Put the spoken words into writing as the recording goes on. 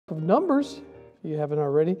of Numbers, if you haven't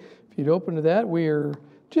already. If you'd open to that, we are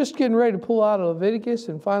just getting ready to pull out of Leviticus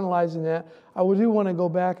and finalizing that. I do want to go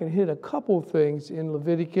back and hit a couple things in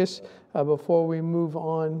Leviticus before we move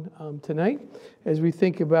on tonight, as we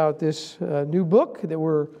think about this new book that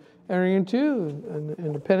we're entering into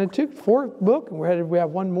in the Pentateuch, fourth book, and we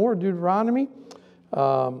have one more, Deuteronomy.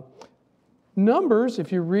 Numbers,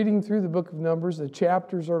 if you're reading through the book of Numbers, the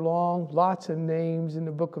chapters are long, lots of names in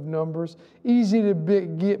the book of Numbers. Easy to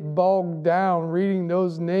get bogged down reading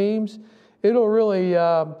those names. It'll really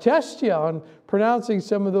test you on pronouncing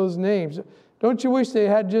some of those names. Don't you wish they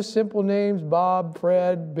had just simple names, Bob,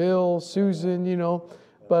 Fred, Bill, Susan, you know,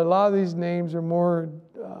 but a lot of these names are more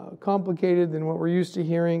complicated than what we're used to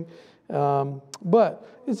hearing. But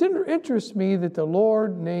it interests me that the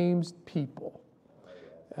Lord names people.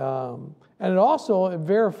 And it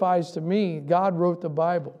verifies to me God wrote the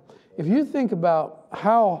Bible. If you think about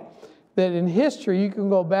how that in history you can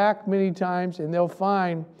go back many times and they'll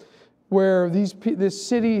find where this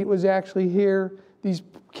city was actually here, this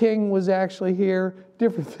king was actually here,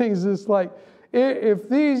 different things. It's like if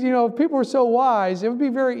people were so wise, it would be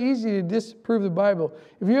very easy to disprove the Bible.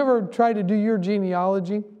 If you ever try to do your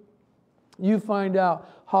genealogy, you find out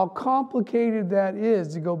how complicated that is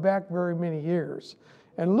to go back very many years.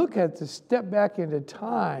 And look at the step back into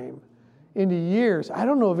time, into years. I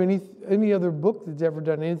don't know of any other book that's ever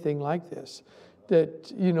done anything like this,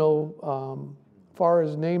 that, far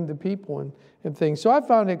as name the people and things. So I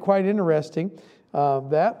found it quite interesting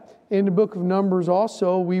that in the book of Numbers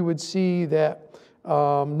also, we would see that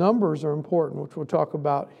numbers are important, which we'll talk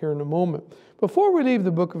about here in a moment. Before we leave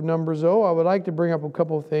the book of Numbers, though, I would like to bring up a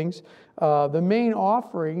couple of things. The main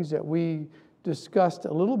offerings that we discussed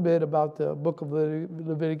a little bit about the book of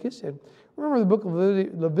Leviticus. And remember, the book of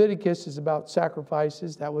Leviticus is about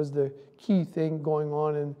sacrifices. That was the key thing going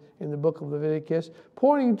on in the book of Leviticus,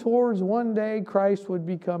 pointing towards one day Christ would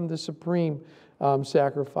become the supreme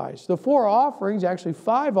sacrifice. The four offerings, actually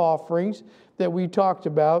 5 offerings that we talked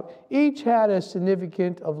about, each had a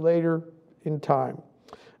significance of later in time.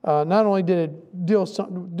 Not only did it do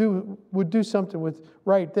something with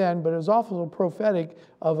right then, but it was also prophetic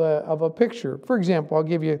of a picture. For example, I'll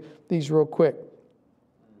give you these real quick.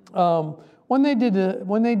 When they did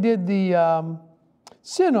the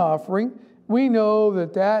sin offering, we know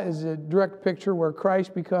that is a direct picture where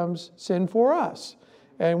Christ becomes sin for us.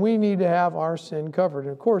 And we need to have our sin covered.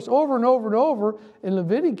 And of course, over and over and over in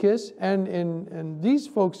Leviticus and in these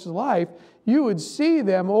folks' life, you would see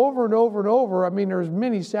them over and over and over. I mean, there's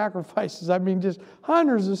many sacrifices. I mean, just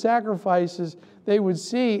hundreds of sacrifices they would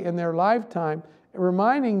see in their lifetime,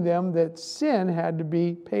 reminding them that sin had to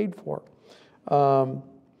be paid for. And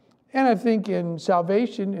I think in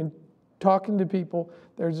salvation and talking to people,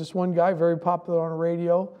 there's this one guy, very popular on the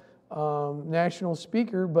radio, national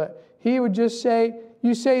speaker, but he would just say,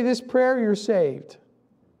 you say this prayer, you're saved.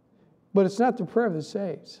 But it's not the prayer that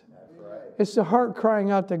saves. It's the heart crying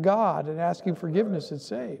out to God and asking forgiveness that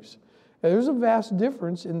saves. And there's a vast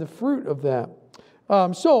difference in the fruit of that.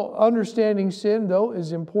 So understanding sin, though,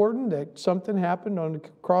 is important, that something happened on the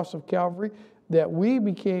cross of Calvary, that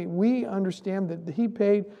we understand that He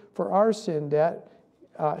paid for our sin debt.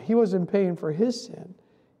 He wasn't paying for His sin.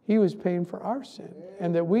 He was paying for our sin,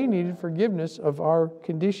 and that we needed forgiveness of our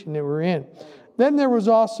condition that we're in. Then there was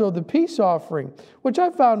also the peace offering, which I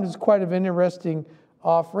found is quite an interesting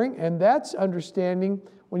offering, and that's understanding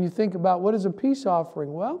when you think about what is a peace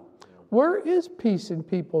offering. Well, where is peace in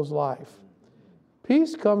people's life?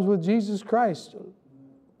 Peace comes with Jesus Christ.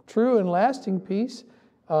 True and lasting peace.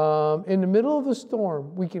 In the middle of the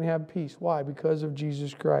storm, we can have peace. Why? Because of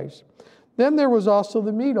Jesus Christ. Then there was also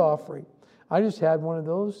the meat offering. I just had one of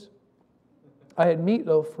those. I had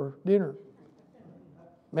meatloaf for dinner.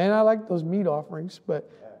 Man, I like those meat offerings, but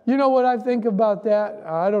you know what I think about that?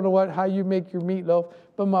 I don't know how you make your meatloaf,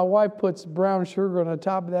 but my wife puts brown sugar on the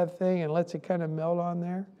top of that thing and lets it kind of melt on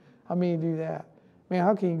there. How many do that? Man,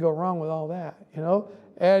 how can you go wrong with all that, you know?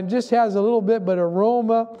 And just has a little bit, but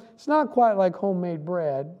aroma. It's not quite like homemade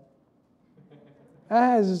bread. It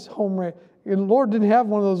has this homemade. The Lord didn't have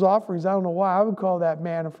one of those offerings. I don't know why. I would call that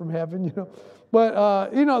manna from heaven, you know.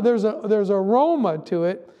 But, there's aroma to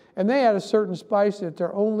it. And they had a certain spice that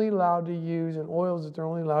they're only allowed to use, and oils that they're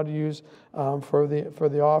only allowed to use for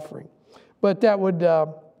the offering. But that would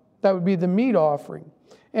be the meat offering,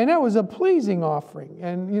 and that was a pleasing offering.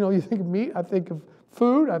 And you think of meat, I think of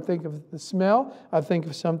food, I think of the smell, I think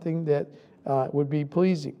of something that would be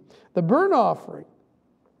pleasing. The burnt offering,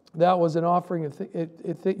 that was an offering.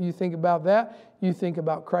 You think about that, you think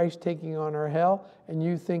about Christ taking on our hell, and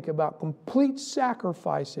you think about complete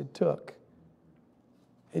sacrifice it took.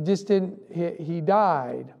 It just didn't, he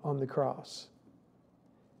died on the cross.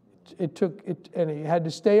 It took, and he had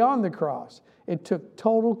to stay on the cross. It took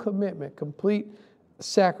total commitment, complete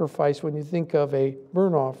sacrifice when you think of a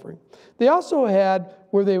burnt offering. They also had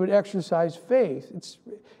where they would exercise faith.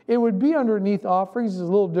 It would be underneath offerings. It's a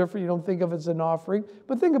little different. You don't think of it as an offering.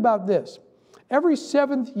 But think about this. Every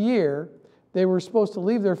 7th year, they were supposed to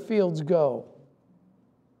leave their fields go.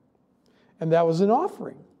 And that was an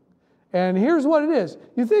offering. And here's what it is.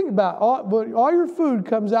 You think about all your food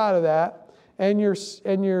comes out of that, and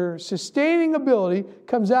your sustaining ability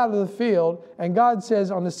comes out of the field, and God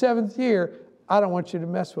says on the 7th year, I don't want you to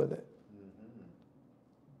mess with it.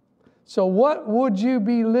 So what would you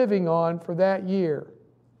be living on for that year?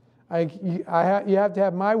 You have to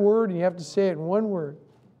have my word, and you have to say it in one word.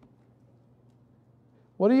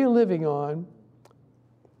 What are you living on?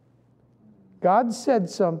 God said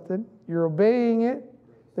something. You're obeying it.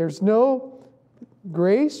 There's no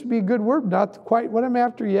grace, be a good word, not quite what I'm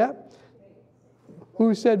after yet.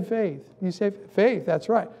 Who said faith? You say faith, that's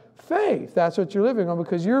right. Faith, that's what you're living on,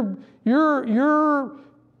 because you're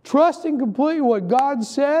trusting completely what God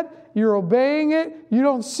said. You're obeying it. You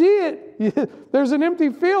don't see it. There's an empty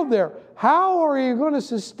field there. How are you going to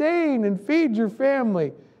sustain and feed your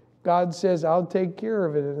family? God says, I'll take care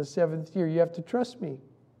of it in the 7th year. You have to trust me.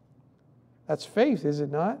 That's faith, is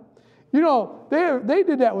it not? You know, they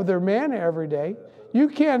did that with their manna every day. You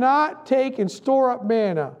cannot take and store up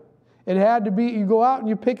manna. It had to be, you go out and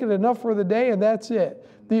you pick it enough for the day, and that's it.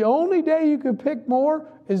 The only day you could pick more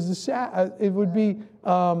is it would be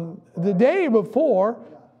the day before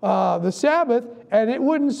the Sabbath, and it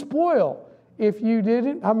wouldn't spoil if you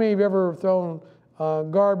didn't. How many of you have ever thrown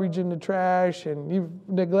garbage in the trash and you've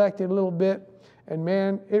neglected a little bit, and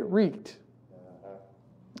man, it reeked?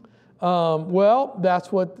 Well,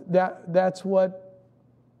 that's what that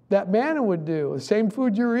manna would do. The same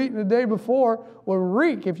food you were eating the day before would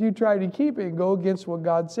reek if you tried to keep it and go against what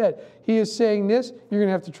God said. He is saying this, you're going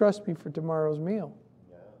to have to trust me for tomorrow's meal.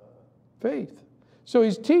 Faith. So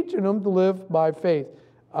he's teaching them to live by faith.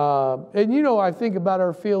 And you know, I think about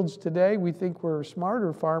our fields today. We think we're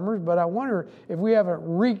smarter farmers, but I wonder if we haven't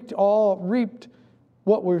reaped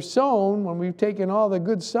what we're sown when we've taken all the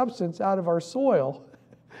good substance out of our soil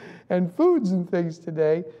and foods and things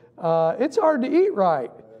today. It's hard to eat right.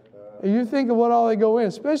 You think of what all they go in,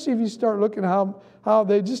 especially if you start looking how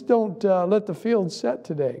they just don't let the field set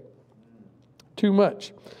today. Too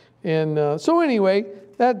much. And so anyway,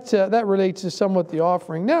 that relates to somewhat the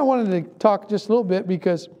offering. Now I wanted to talk just a little bit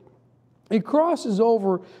because it crosses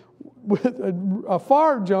over with a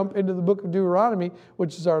far jump into the book of Deuteronomy,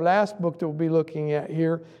 which is our last book that we'll be looking at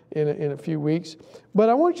here in a few weeks. But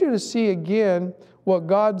I want you to see again what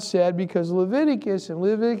God said, because in Leviticus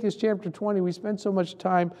chapter 20, we spent so much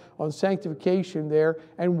time on sanctification there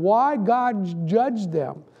and why God judged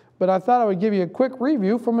them. But I thought I would give you a quick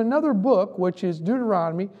review from another book, which is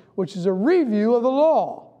Deuteronomy, which is a review of the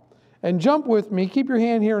law. And jump with me, keep your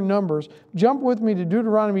hand here in Numbers, jump with me to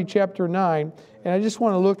Deuteronomy chapter 9, and I just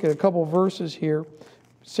want to look at a couple verses here.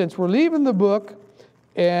 Since we're leaving the book,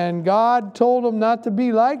 and God told them not to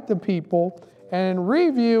be like the people, and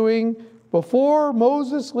reviewing before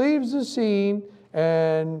Moses leaves the scene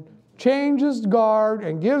and changes guard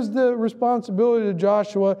and gives the responsibility to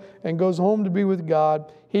Joshua and goes home to be with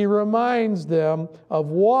God, he reminds them of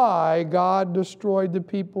why God destroyed the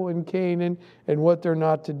people in Canaan and what they're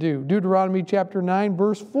not to do. Deuteronomy chapter 9,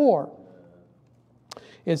 verse 4.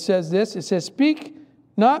 It says this, it says, Speak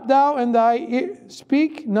not thou in thy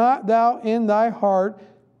heart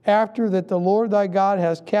after that the Lord thy God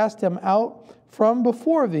has cast them out from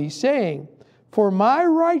before thee, saying, For my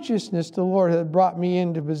righteousness the Lord hath brought me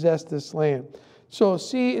in to possess this land. So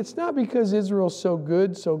see, it's not because Israel's so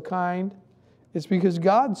good, so kind. It's because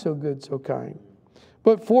God's so good, so kind.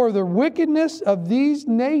 But for the wickedness of these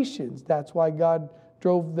nations, that's why God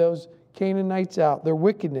drove those Canaanites out, their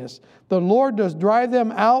wickedness. The Lord does drive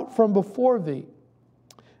them out from before thee,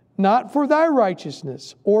 not for thy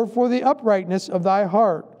righteousness or for the uprightness of thy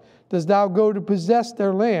heart does thou go to possess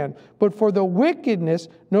their land, but for the wickedness,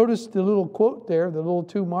 notice the little quote there, the little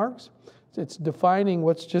 2 marks. It's defining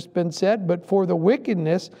what's just been said. But for the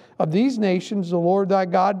wickedness of these nations, the Lord thy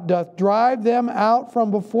God doth drive them out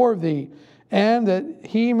from before thee, and that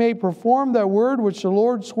he may perform thy word which the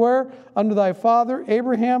Lord sware unto thy father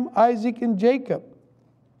Abraham, Isaac, and Jacob.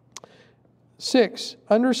 6.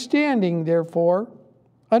 Understand therefore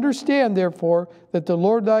that the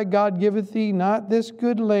Lord thy God giveth thee not this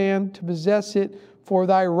good land to possess it for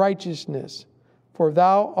thy righteousness. For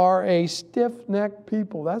thou art a stiff-necked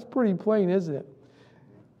people. That's pretty plain, isn't it?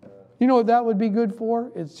 You know what that would be good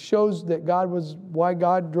for? It shows that why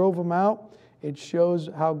God drove them out. It shows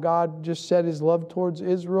how God just set his love towards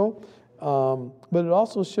Israel. But it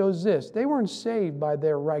also shows this. They weren't saved by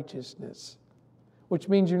their righteousness, which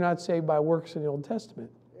means you're not saved by works in the Old Testament.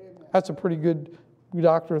 Amen. That's a pretty good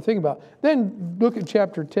doctrine to think about. Then look at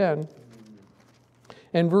chapter 10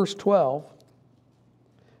 and verse 12.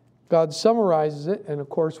 God summarizes it. And of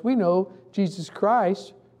course, we know Jesus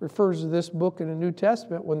Christ refers to this book in the New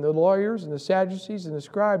Testament when the lawyers and the Sadducees and the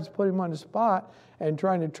scribes put him on the spot and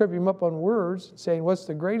trying to trip him up on words, saying, what's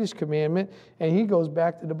the greatest commandment? And he goes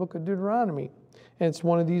back to the book of Deuteronomy. And it's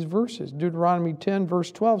one of these verses. Deuteronomy 10,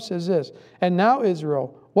 verse 12 says this, and now,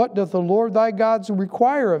 Israel, what doth the Lord thy God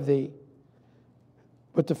require of thee?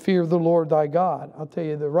 But the fear of the Lord thy God. I'll tell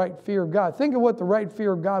you, the right fear of God. Think of what the right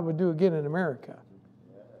fear of God would do again in America.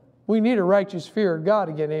 We need a righteous fear of God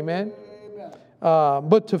again, amen?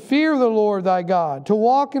 But to fear the Lord thy God, to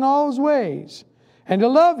walk in all his ways, and to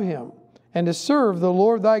love him, and to serve the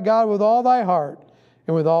Lord thy God with all thy heart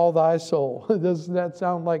and with all thy soul. Doesn't that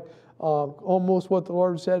sound like almost what the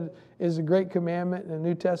Lord said is a great commandment in the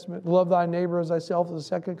New Testament? Love thy neighbor as thyself is the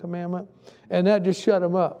second commandment. And that just shut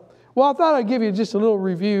him up. Well, I thought I'd give you just a little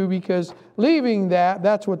review because leaving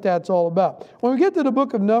that's what that's all about. When we get to the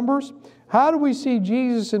book of Numbers, how do we see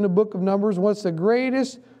Jesus in the book of Numbers? What's the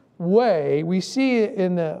greatest way we see it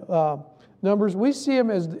in the Numbers? We see him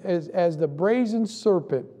as the brazen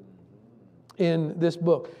serpent in this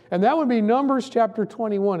book. And that would be Numbers chapter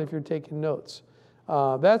 21 if you're taking notes.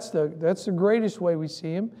 That's the greatest way we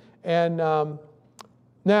see him. And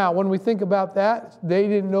now, when we think about that, they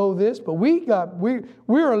didn't know this, but we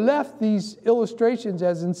are left these illustrations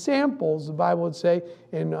as in samples, the Bible would say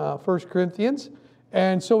in 1 Corinthians.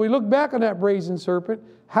 And so we look back on that brazen serpent.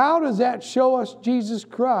 How does that show us Jesus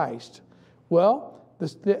Christ? Well,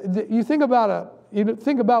 you think about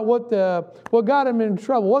what got him into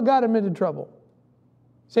trouble. What got him into trouble?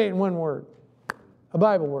 Say it in one word. A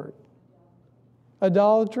Bible word.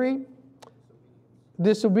 Idolatry.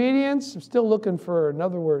 Disobedience. I'm still looking for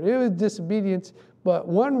another word. It was disobedience, but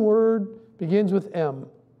one word begins with M.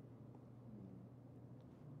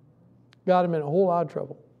 Got him in a whole lot of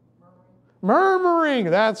trouble. Murmuring.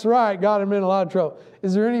 That's right. Got him in a lot of trouble.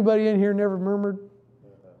 Is there anybody in here never murmured?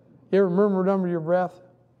 You ever murmured under your breath?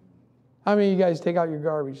 How many of you guys take out your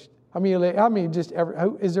garbage? How many just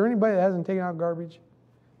ever? Is there anybody that hasn't taken out garbage?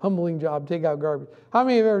 Humbling job, take out garbage. How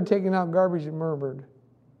many have ever taken out garbage and murmured?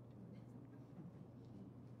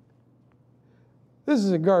 This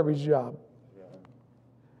is a garbage job.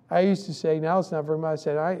 I used to say, now it's not very much. I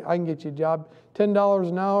said, I can get you a job, $10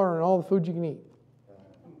 an hour and all the food you can eat.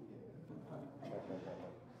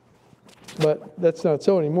 But that's not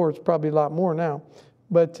so anymore. It's probably a lot more now.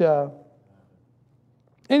 But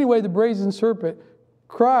anyway, the brazen serpent,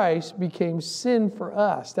 Christ became sin for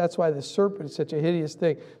us. That's why the serpent is such a hideous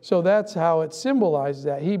thing. So that's how it symbolizes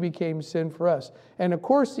that. He became sin for us. And of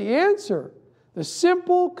course, the answer, the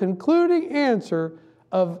simple concluding answer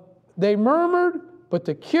of they murmured, but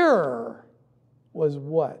the cure was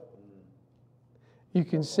what? You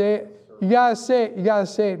can say it. You got to say it. You got to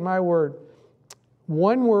say it in my word.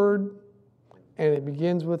 One word, and it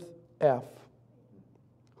begins with F.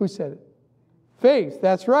 Who said it? Faith.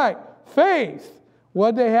 That's right. Faith.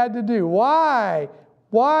 What they had to do. Why?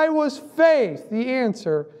 Why was faith the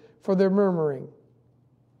answer for their murmuring?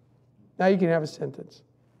 Now you can have a sentence.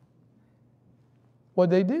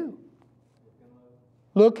 What'd they do?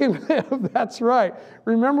 Look and live. That's right.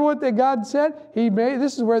 Remember what God said?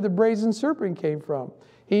 This is where the brazen serpent came from.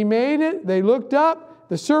 He made it. They looked up.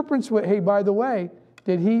 The serpents went, hey, by the way,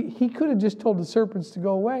 he could have just told the serpents to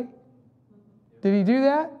go away. Did he do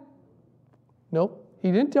that? Nope.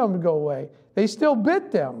 He didn't tell them to go away. They still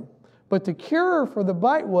bit them. But the cure for the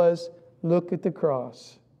bite was, look at the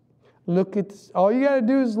cross. All you got to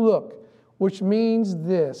do is look, which means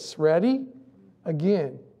this. Ready?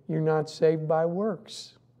 Again, you're not saved by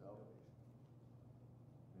works.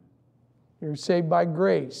 You're saved by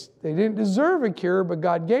grace. They didn't deserve a cure, but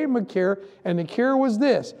God gave them a cure, and the cure was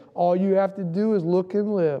this. All you have to do is look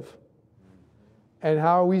and live. And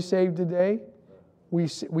how are we saved today? We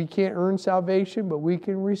can't earn salvation, but we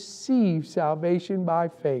can receive salvation by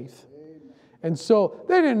faith. And so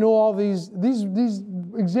they didn't know all these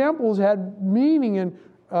examples had meaning and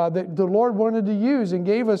that the Lord wanted to use and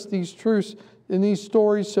gave us these truths in these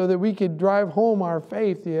stories so that we could drive home our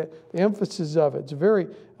faith, the emphasis of it. It's a very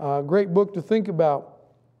great book to think about.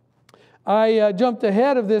 I jumped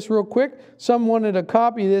ahead of this real quick. Some wanted a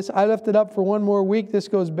copy of this. I left it up for one more week. This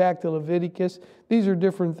goes back to Leviticus. These are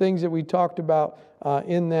different things that we talked about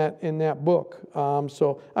in that book.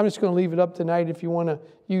 So I'm just going to leave it up tonight. If you want to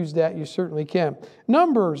use that, you certainly can.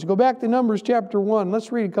 Numbers. Go back to Numbers chapter 1.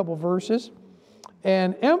 Let's read a couple verses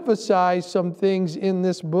and emphasize some things in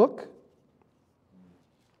this book.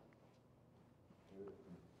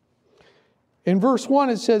 In verse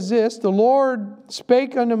 1 it says this, "The Lord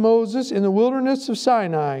spake unto Moses in the wilderness of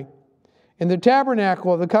Sinai, in the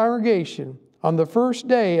tabernacle of the congregation, on the first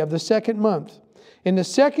day of the second month, in the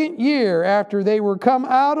second year after they were come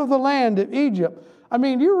out of the land of Egypt." I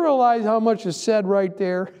mean, do you realize how much is said right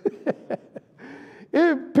there?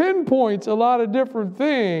 It pinpoints a lot of different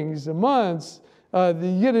things, the months,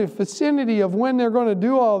 you get a vicinity of when they're going to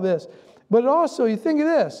do all this. But also, you think of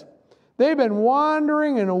this. They've been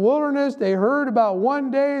wandering in a wilderness. They heard about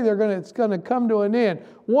one day it's going to come to an end.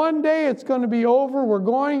 One day it's going to be over. We're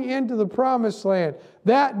going into the promised land.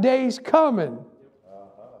 That day's coming.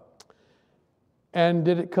 And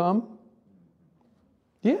did it come?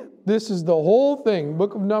 Yeah, this is the whole thing.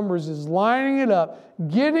 Book of Numbers is lining it up,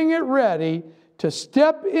 getting it ready to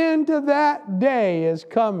step into that day is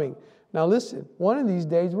coming. Now listen, one of these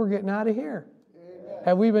days we're getting out of here. Amen.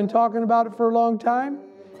 Have we been talking about it for a long time?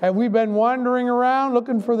 Have we been wandering around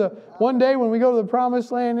looking for the one day when we go to the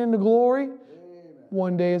promised land into glory? Amen.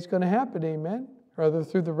 One day it's going to happen, amen. Either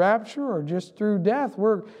through the rapture or just through death,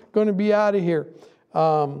 we're going to be out of here.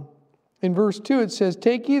 In verse 2 it says,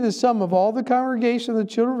 "Take ye the sum of all the congregation of the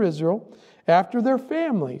children of Israel after their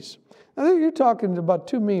families." Now you're talking about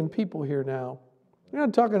 2 million people here now. You're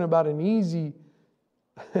not talking about an easy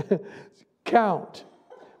count.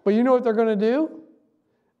 But you know what they're going to do?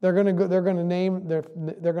 They're going to name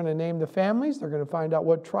the families. They're going to find out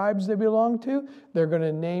what tribes they belong to. They're going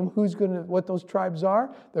to name what those tribes are.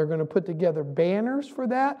 They're going to put together banners for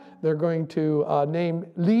that. They're going to name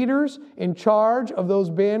leaders in charge of those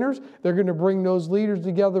banners. They're going to bring those leaders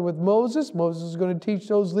together with Moses. Moses is going to teach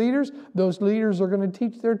those leaders. Those leaders are going to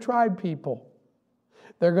teach their tribe people.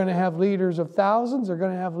 They're going to have leaders of thousands. They're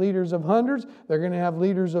going to have leaders of hundreds. They're going to have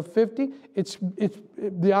leaders of 50. It's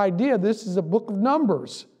the idea. This is a book of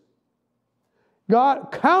numbers.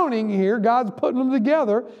 God counting here, God's putting them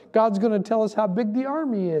together. God's going to tell us how big the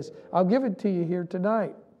army is. I'll give it to you here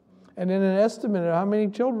tonight. And then an estimate of how many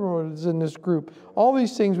children was in this group. All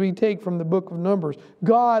these things we take from the book of Numbers.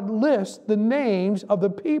 God lists the names of the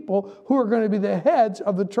people who are going to be the heads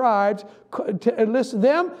of the tribes. List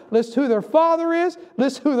them, list who their father is,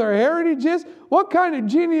 list who their heritage is. What kind of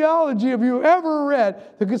genealogy have you ever read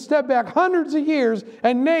that could step back hundreds of years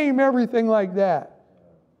and name everything like that?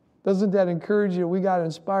 Doesn't that encourage you? We got an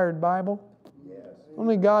inspired Bible? Yes.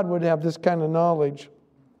 Only God would have this kind of knowledge.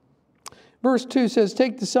 Verse 2 says,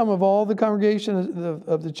 "Take the sum of all the congregation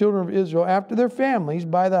of the children of Israel after their families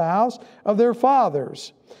by the house of their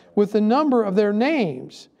fathers, with the number of their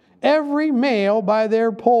names, every male by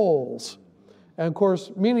their polls." And of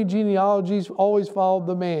course, many genealogies always followed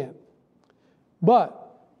the man.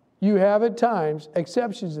 But you have at times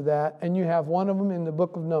exceptions to that, and you have one of them in the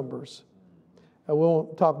book of Numbers. I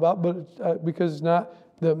won't talk about, but because it's not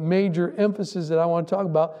the major emphasis that I want to talk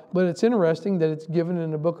about, but it's interesting that it's given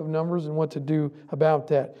in the book of Numbers and what to do about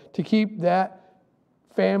that, to keep that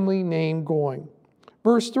family name going.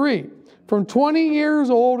 Verse 3, "From 20 years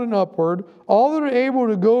old and upward, all that are able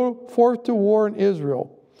to go forth to war in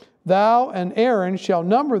Israel, thou and Aaron shall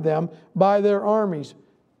number them by their armies."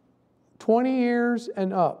 20 years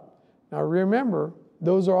and up. Now remember,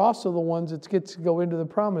 those are also the ones that get to go into the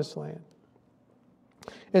promised land.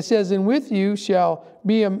 It says, "And with you shall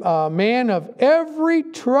be a man of every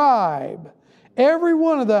tribe, every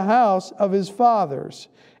one of the house of his fathers.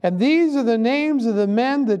 And these are the names of the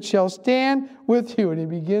men that shall stand with you." And he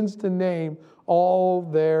begins to name all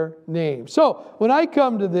their names. So when I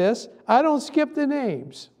come to this, I don't skip the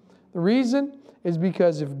names. The reason is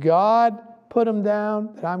because if God put them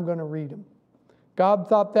down, then I'm going to read them. God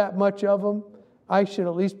thought that much of them, I should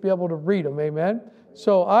at least be able to read them. Amen?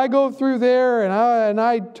 So I go through there and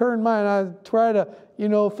I turn mine. I try to,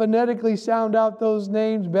 phonetically sound out those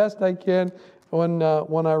names best I can when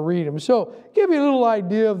I read them. So give you a little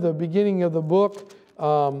idea of the beginning of the book.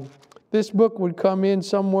 This book would come in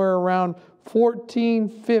somewhere around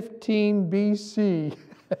 1415 BC.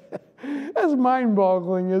 That's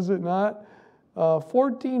mind-boggling, is it not?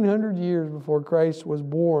 1,400 years before Christ was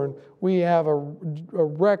born, we have a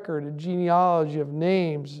record, a genealogy of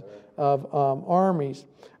names of armies.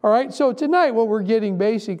 All right, so tonight what we're getting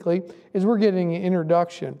basically is we're getting an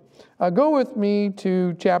introduction. Go with me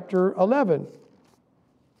to chapter 11.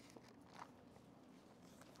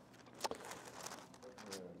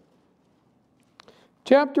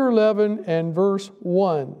 chapter 11 and verse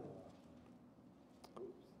 1.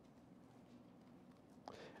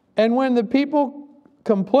 And when the people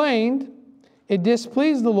complained, it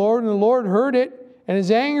displeased the Lord, and the Lord heard it, and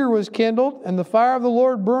his anger was kindled, and the fire of the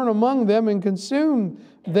Lord burned among them and consumed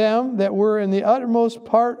them that were in the uttermost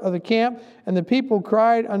part of the camp. And the people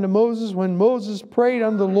cried unto Moses. When Moses prayed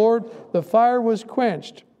unto the Lord, the fire was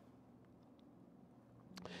quenched.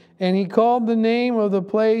 And he called the name of the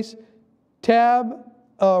place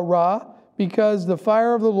Taberah, because the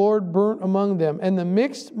fire of the Lord burnt among them. And the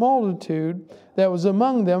mixed multitude that was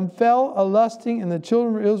among them fell a-lusting, and the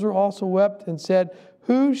children of Israel also wept and said,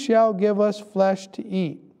 Who shall give us flesh to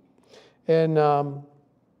eat? And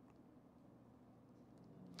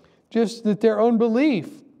just that their unbelief,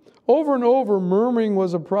 over and over, murmuring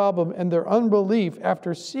was a problem, and their unbelief,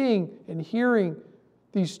 after seeing and hearing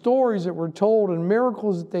these stories that were told and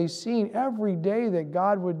miracles that they've seen every day that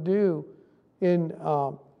God would do in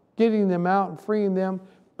getting them out and freeing them,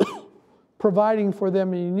 providing for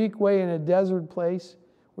them in a unique way in a desert place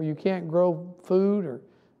where you can't grow food or,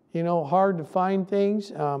 hard to find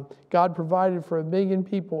things. God provided for 1 million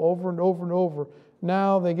people over and over and over.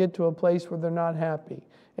 Now they get to a place where they're not happy.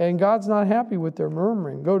 And God's not happy with their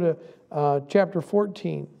murmuring. Go to chapter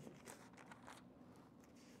 14.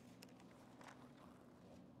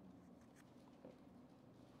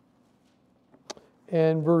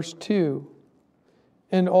 And verse 2.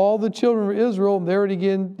 And all the children of Israel, there it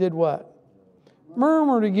again, did what?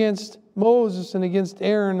 Murmured against Moses and against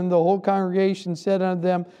Aaron, and the whole congregation said unto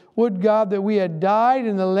them, Would God that we had died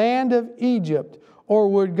in the land of Egypt, or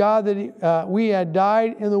would God that we had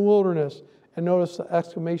died in the wilderness? And notice the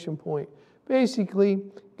exclamation point. Basically,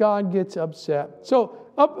 God gets upset. So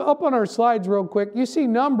up on our slides real quick, you see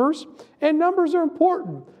numbers, and numbers are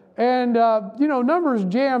important. And, numbers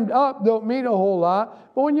jammed up don't mean a whole lot.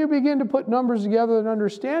 But when you begin to put numbers together and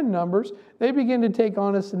understand numbers, they begin to take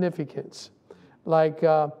on a significance. Like,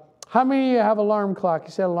 how many of you have alarm clock?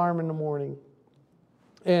 You set alarm in the morning.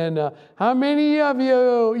 And how many of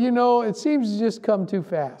you, it seems to just come too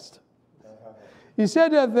fast. You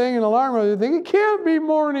said that thing and alarm, you think, it can't be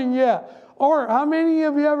morning yet. Or how many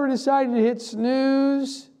of you ever decided to hit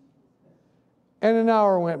snooze and an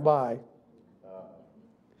hour went by?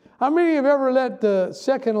 How many have ever let the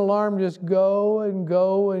second alarm just go and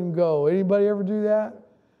go and go? Anybody ever do that?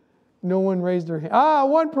 No one raised their hand.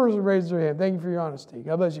 One person raised their hand. Thank you for your honesty.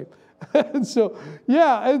 God bless you. And so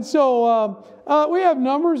we have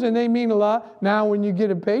numbers and they mean a lot. Now, when you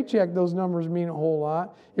get a paycheck, those numbers mean a whole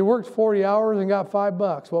lot. You worked 40 hours and got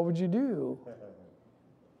 $5. What would you do?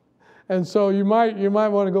 And so you might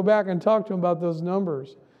want to go back and talk to them about those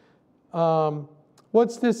numbers.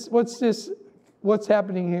 What's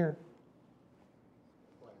happening here?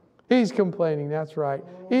 He's complaining, that's right.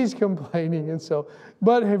 He's complaining. And so,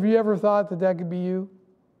 but have you ever thought that could be you?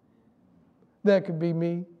 That could be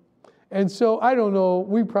me. And so, I don't know,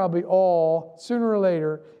 we probably all, sooner or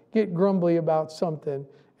later, get grumbly about something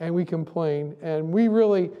and we complain. And we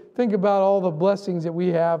really think about all the blessings that we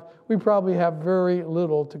have. We probably have very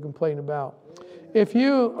little to complain about. If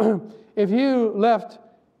you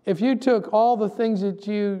took all the things that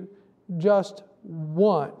you just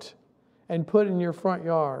want and put in your front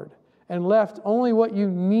yard and left only what you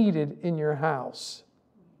needed in your house,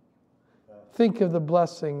 think of the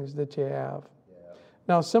blessings that you have.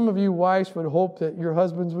 Now, some of you wives would hope that your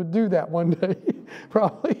husbands would do that one day.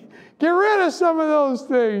 Probably get rid of some of those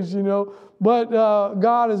things, But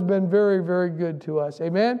God has been very, very good to us.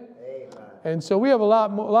 Amen? Amen. And so we have a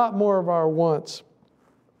lot more of our wants.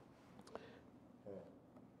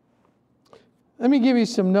 Let me give you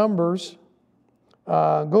some numbers.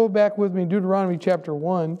 Go back with me, Deuteronomy chapter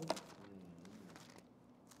 1.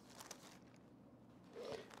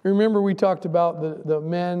 Remember we talked about the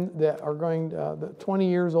men that are going the 20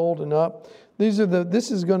 years old and up. This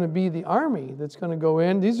is going to be the army that's going to go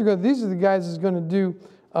in. These are the guys that's going to do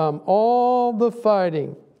all the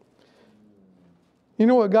fighting. You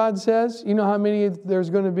know what God says? You know how many there's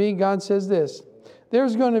going to be? God says this.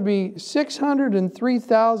 There's going to be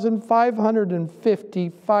 603,550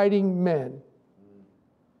 fighting men.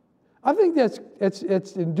 I think that's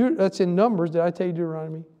in Numbers. Did I tell you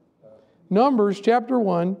Deuteronomy? Numbers chapter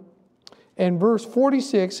 1 and verse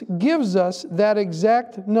 46 gives us that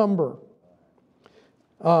exact number.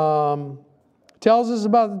 Tells us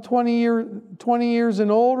about the 20 years and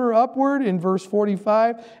older upward in verse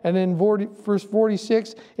 45, and then verse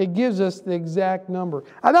 46, it gives us the exact number.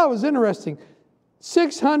 I thought it was interesting.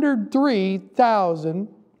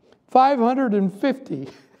 603,550.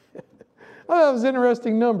 I thought it was an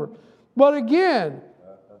interesting number. But again,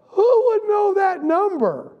 who would know that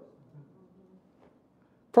number?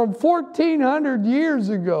 From 1,400 years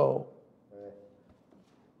ago.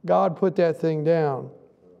 God put that thing down.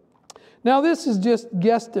 Now this is just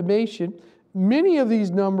guesstimation. Many of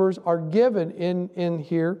these numbers are given in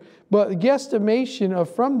here, but guesstimation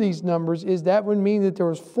from these numbers is that would mean that there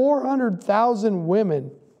was 400,000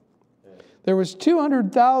 women. There was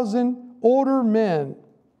 200,000 older men.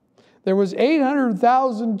 There was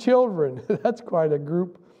 800,000 children. That's quite a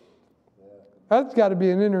group. That's got to be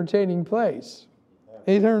an entertaining place.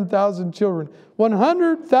 800,000 children.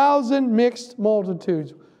 100,000 mixed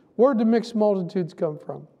multitudes. Where did the mixed multitudes come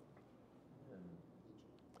from?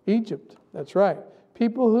 Egypt. That's right.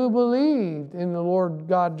 People who believed in the Lord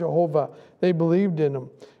God Jehovah. They believed in Him.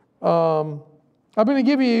 I'm going to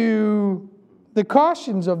give you the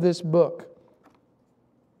cautions of this book.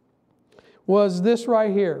 Was this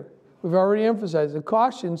right here. We've already emphasized. The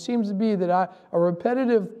caution seems to be that a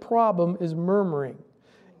repetitive problem is murmuring.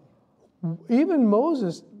 Even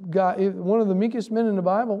Moses got, one of the meekest men in the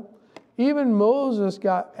Bible, even Moses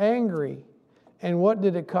got angry. And what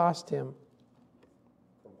did it cost him?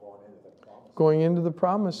 Going into the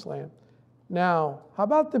promised land. Now, how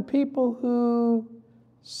about the people who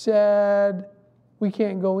said, we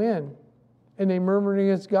can't go in? And they murmured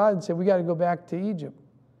against God and said, we got to go back to Egypt.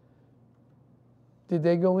 Did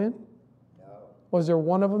they go in? No. Was there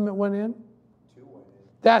one of them that went in? 2 went in.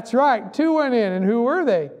 That's right, 2 went in. And who were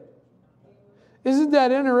they? Isn't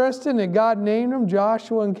that interesting that God named them,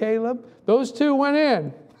 Joshua and Caleb? Those 2 went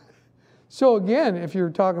in. So again, if you're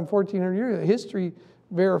talking 1,400 years, history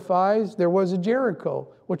verifies there was a Jericho,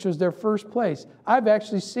 which was their first place. I've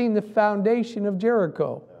actually seen the foundation of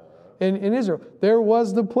Jericho in Israel. There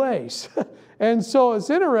was the place. And so it's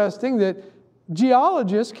interesting that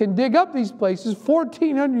geologists can dig up these places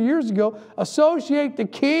 1,400 years ago, associate the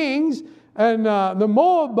kings and the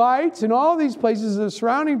Moabites and all these places, the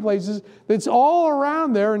surrounding places, that's all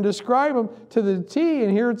around there, and describe them to the T,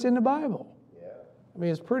 and here it's in the Bible. Yeah. I mean,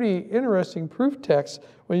 it's pretty interesting proof text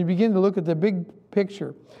when you begin to look at the big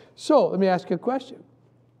picture. So, let me ask you a question.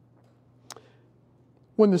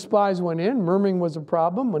 When the spies went in, murmuring was a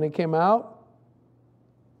problem. When they came out,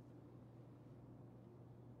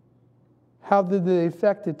 how did they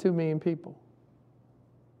affect the 2 million people?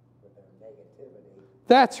 With their negativity.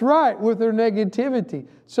 That's right, with their negativity.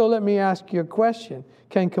 So let me ask you a question.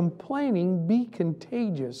 Can complaining be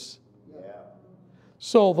contagious? Yeah.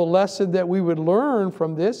 So the lesson that we would learn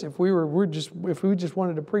from this, if we just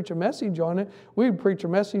wanted to preach a message on it, we'd preach a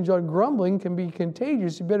message on grumbling can be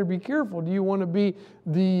contagious. You better be careful. Do you want to be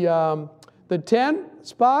the 10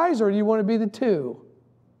 spies, or do you want to be the 2?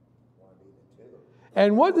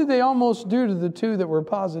 And what did they almost do to the 2 that were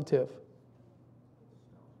positive?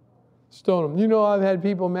 Stone them. You know, I've had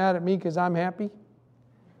people mad at me because I'm happy.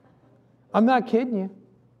 I'm not kidding you.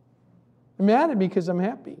 They're mad at me because I'm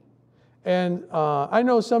happy. And I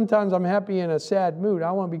know sometimes I'm happy in a sad mood.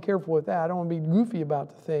 I want to be careful with that. I don't want to be goofy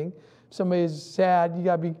about the thing. If somebody's sad, you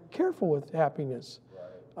got to be careful with happiness.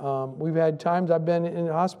 We've had times I've been in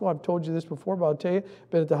the hospital. I've told you this before, but I'll tell you.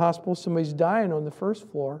 Been at the hospital, somebody's dying on the 1st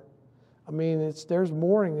floor. I mean, there's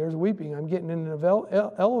mourning, there's weeping. I'm getting in an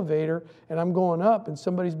elevator, and I'm going up, and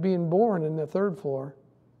somebody's being born in the 3rd floor.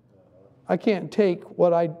 I can't take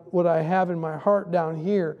what I have in my heart down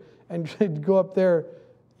here and go up there,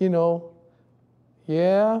 you know.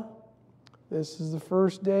 Yeah, this is the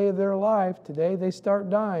first day of their life. Today they start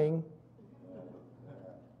dying.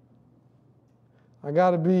 You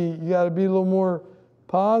got to be a little more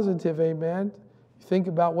positive, amen. Think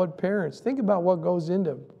about think about what goes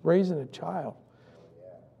into raising a child.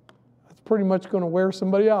 That's pretty much going to wear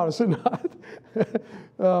somebody out, is it not?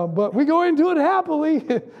 But we go into it happily,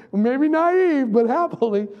 maybe naive, but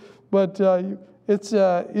happily. But it's,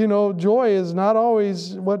 joy is not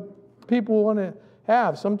always what people want to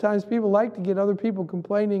have. Sometimes people like to get other people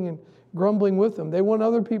complaining and grumbling with them. They want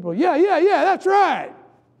other people, yeah, that's right.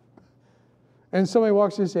 And somebody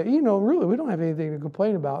walks in and says, really, we don't have anything to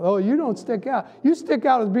complain about. Oh, you don't stick out. You stick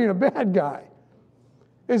out as being a bad guy.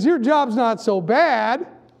 Because your job's not so bad.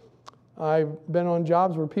 I've been on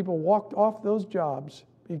jobs where people walked off those jobs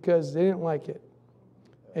because they didn't like it.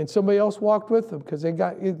 And somebody else walked with them because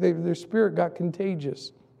their spirit got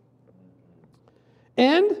contagious.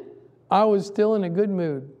 And I was still in a good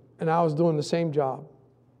mood, and I was doing the same job.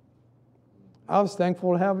 I was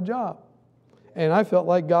thankful to have a job. And I felt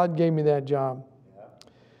like God gave me that job. Yeah.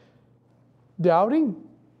 Doubting,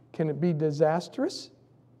 can it be disastrous?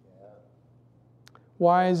 Yeah.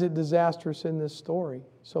 Why is it disastrous in this story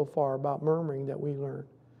so far about murmuring that we learned?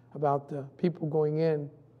 About the people going in,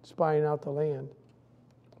 spying out the land.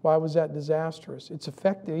 Why was that disastrous? It's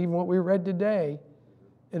affected, even what we read today,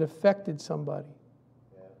 it affected somebody.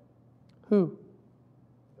 Yeah. Who?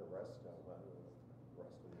 The rest of them.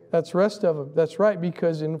 That's rest of them. That's right,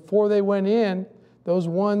 because before they went in, those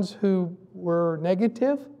ones who were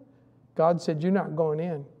negative, God said, you're not going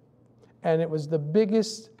in. And it was the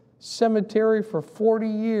biggest cemetery for 40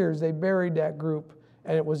 years. They buried that group.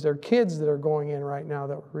 And it was their kids that are going in right now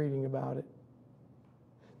that we're reading about it.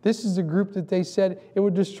 This is the group that they said it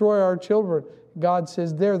would destroy our children. God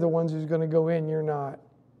says they're the ones who's going to go in, you're not.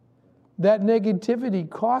 That negativity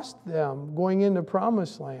cost them going into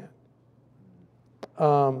Promised Land.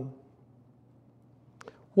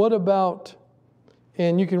 What about,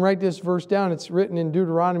 and you can write this verse down, it's written in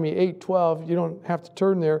Deuteronomy 8:12. You don't have to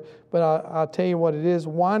turn there, but I'll tell you what it is.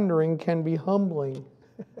 Wandering can be humbling.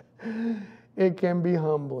 It can be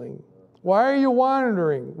humbling. Why are you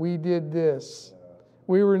wandering? We did this.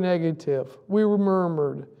 We were negative. We were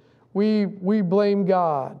murmured. We blame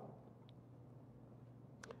God.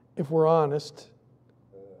 If we're honest.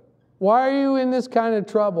 Why are you in this kind of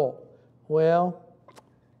trouble? Well,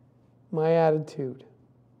 my attitude.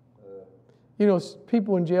 You know,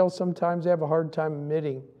 people in jail sometimes have a hard time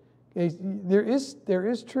admitting. There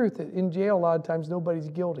is truth that in jail a lot of times nobody's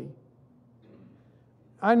guilty.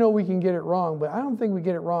 I know we can get it wrong, but I don't think we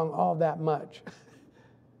get it wrong all that much.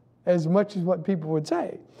 As much as what people would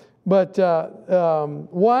say. But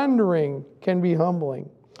wandering can be humbling.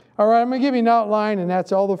 All right, I'm going to give you an outline, and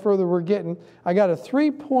that's all the further we're getting. I got a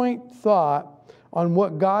 3-point thought on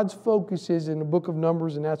what God's focus is in the book of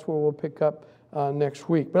Numbers, and that's where we'll pick up next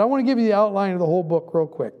week. But I want to give you the outline of the whole book real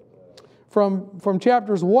quick. From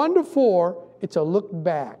chapters 1 to 4, it's a look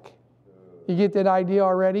back. You get that idea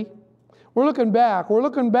already? We're looking back. We're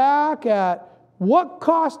looking back at what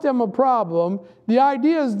cost them a problem. The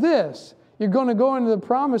idea is this. You're going to go into the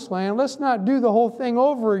Promised Land. Let's not do the whole thing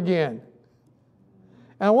over again.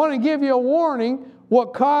 And I want to give you a warning.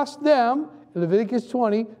 What cost them, Leviticus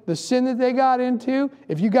 20, the sin that they got into.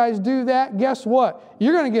 If you guys do that, guess what?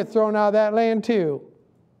 You're going to get thrown out of that land too.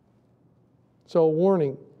 So,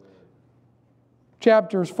 warning.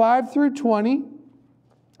 Chapters 5 through 20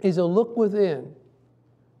 is a look within.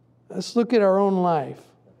 Let's look at our own life.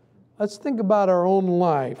 Let's think about our own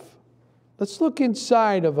life. Let's look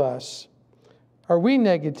inside of us. Are we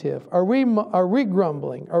negative? Are we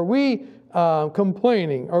grumbling? Are we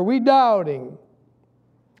complaining? Are we doubting?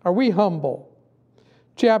 Are we humble?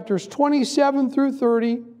 Chapters 27 through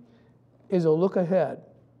 30 is a look ahead.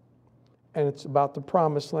 And it's about the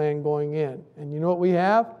Promised Land going in. And you know what we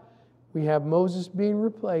have? We have Moses being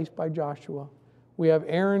replaced by Joshua. We have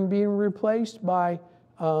Aaron being replaced by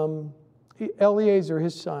Eleazar,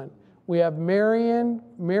 his son. We have Miriam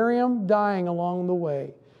dying along the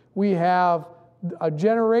way. We have a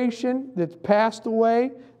generation that's passed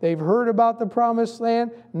away. They've heard about the Promised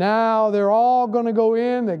Land. Now they're all going to go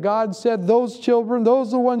in. That God said those children, those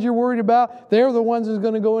are the ones you're worried about. They're the ones who's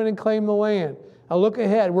going to go in and claim the land. Now look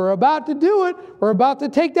ahead. We're about to do it. We're about to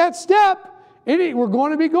take that step. We're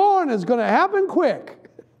going to be going. It's going to happen quick.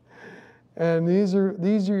 And these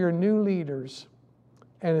are your new leaders.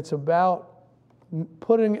 And it's about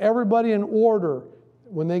putting everybody in order.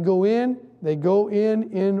 When they go in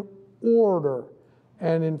order.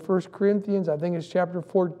 And in 1 Corinthians, I think it's chapter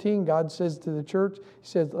 14, God says to the church, He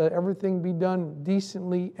says, let everything be done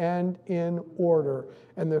decently and in order.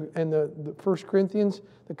 And the 1 Corinthians,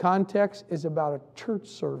 the context is about a church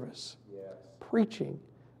service. Yes. Preaching.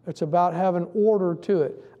 It's about having order to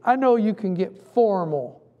it. I know you can get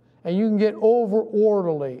formal and you can get over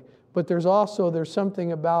orderly. But there's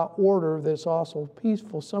something about order that's also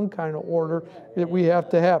peaceful, some kind of order that we have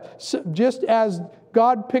to have. So just as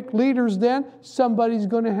God picked leaders then, somebody's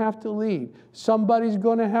going to have to lead. Somebody's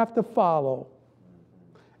going to have to follow.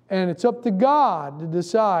 And it's up to God to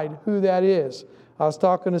decide who that is. I was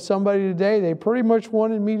talking to somebody today, they pretty much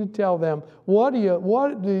wanted me to tell them, what do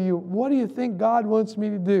you think God wants me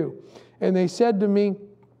to do? And they said to me,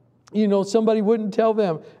 somebody wouldn't tell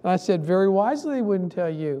them. And I said, very wisely they wouldn't tell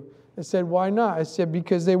you. I said, why not? I said,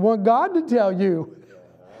 because they want God to tell you.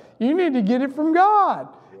 You need to get it from God.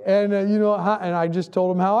 And, and I just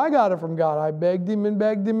told him how I got it from God. I begged him and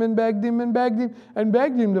begged him and begged him and begged him and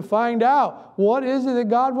begged him to find out what is it that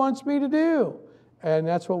God wants me to do. And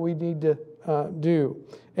that's what we need to do.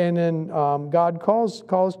 And then God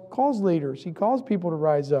calls leaders. He calls people to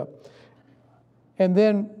rise up. And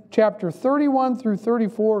then chapter 31 through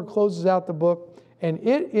 34 closes out the book. And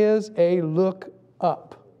it is a look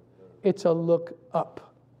up. It's a look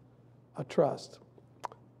up, a trust.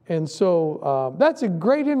 And so that's a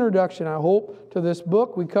great introduction, I hope, to this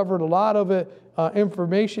book. We covered a lot of it,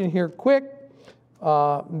 information here quick.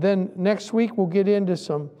 Then next week we'll get into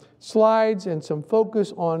some slides and some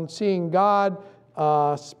focus on seeing God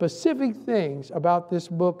specific things about this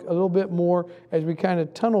book a little bit more as we kind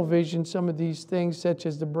of tunnel vision some of these things, such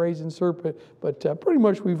as the brazen serpent. But pretty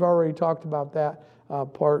much we've already talked about that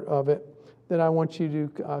part of it that I want you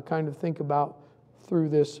to kind of think about through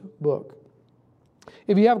this book.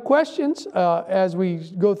 If you have questions as we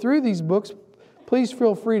go through these books, please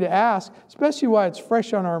feel free to ask, especially while it's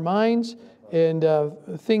fresh on our minds and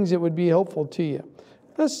things that would be helpful to you.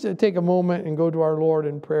 Let's take a moment and go to our Lord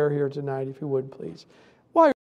in prayer here tonight, if you would, please.